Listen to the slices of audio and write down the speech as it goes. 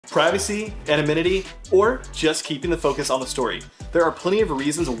privacy, anonymity, or just keeping the focus on the story. There are plenty of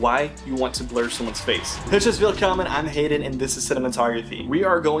reasons why you want to blur someone's face. Just willkommen, I'm Hayden and this is Cinematography. We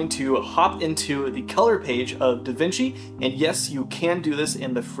are going to hop into the color page of DaVinci, and yes, you can do this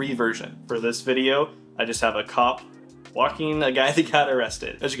in the free version. For this video, I just have a cop walking a guy that got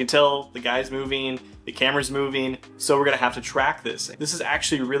arrested. As you can tell, the guy's moving, the camera's moving, so we're gonna have to track this. This is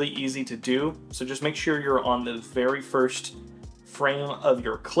actually really easy to do, so just make sure you're on the very first frame of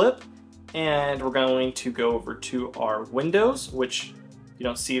your clip, and we're going to go over to our windows, which you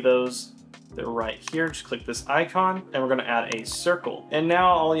don't see those, they're right here. Just click this icon, and we're gonna add a circle. And now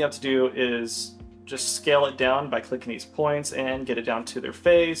all you have to do is just scale it down by clicking these points and get it down to their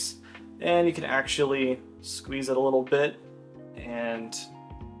face, and you can actually squeeze it a little bit and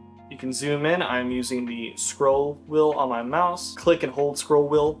you can zoom in. I'm using the scroll wheel on my mouse. Click and hold scroll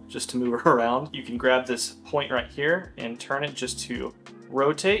wheel just to move around. You can grab this point right here and turn it just to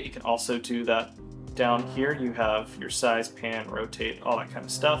rotate. You can also do that down here. You have your size, pan, rotate, all that kind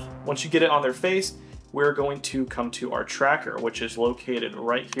of stuff. Once you get it on their face, we're going to come to our tracker, which is located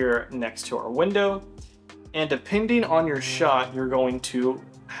right here next to our window. And depending on your shot, you're going to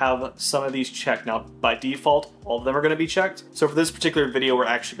have some of these checked. Now, by default, all of them are going to be checked. So for this particular video, we're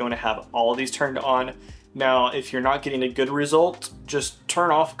actually going to have all of these turned on. Now, if you're not getting a good result, just turn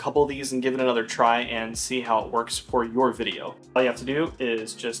off a couple of these and give it another try and see how it works for your video. All you have to do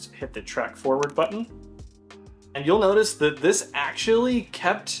is just hit the track forward button. And you'll notice that this actually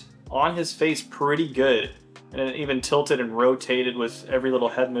kept on his face pretty good. And it even tilted and rotated with every little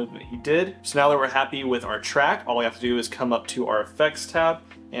head movement he did. So now that we're happy with our track, all we have to do is come up to our effects tab.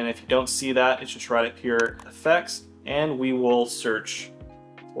 And if you don't see that, it's just right up here, effects, and we will search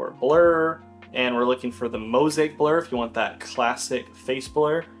for blur. And we're looking for the Mosaic Blur if you want that classic face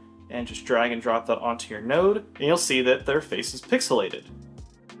blur. And just drag and drop that onto your node. And you'll see that their face is pixelated.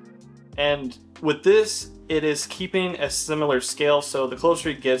 And with this, it is keeping a similar scale, so the closer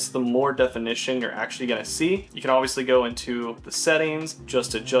it gets, the more definition you're actually gonna see. You can obviously go into the settings,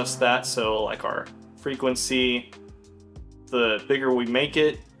 just adjust that, so like our frequency, the bigger we make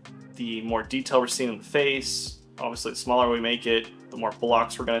it, the more detail we're seeing in the face. Obviously, the smaller we make it, the more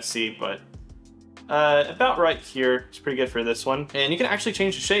blocks we're gonna see, but about right here, it's pretty good for this one. And you can actually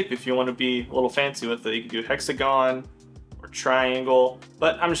change the shape if you want to be a little fancy with it. You can do hexagon or triangle,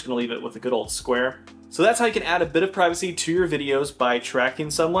 but I'm just gonna leave it with a good old square. So that's how you can add a bit of privacy to your videos by tracking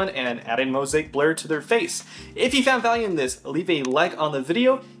someone and adding Mosaic Blur to their face. If you found value in this, leave a like on the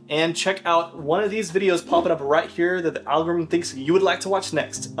video and check out one of these videos popping up right here that the algorithm thinks you would like to watch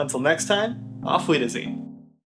next. Until next time, auf Wiedersehen.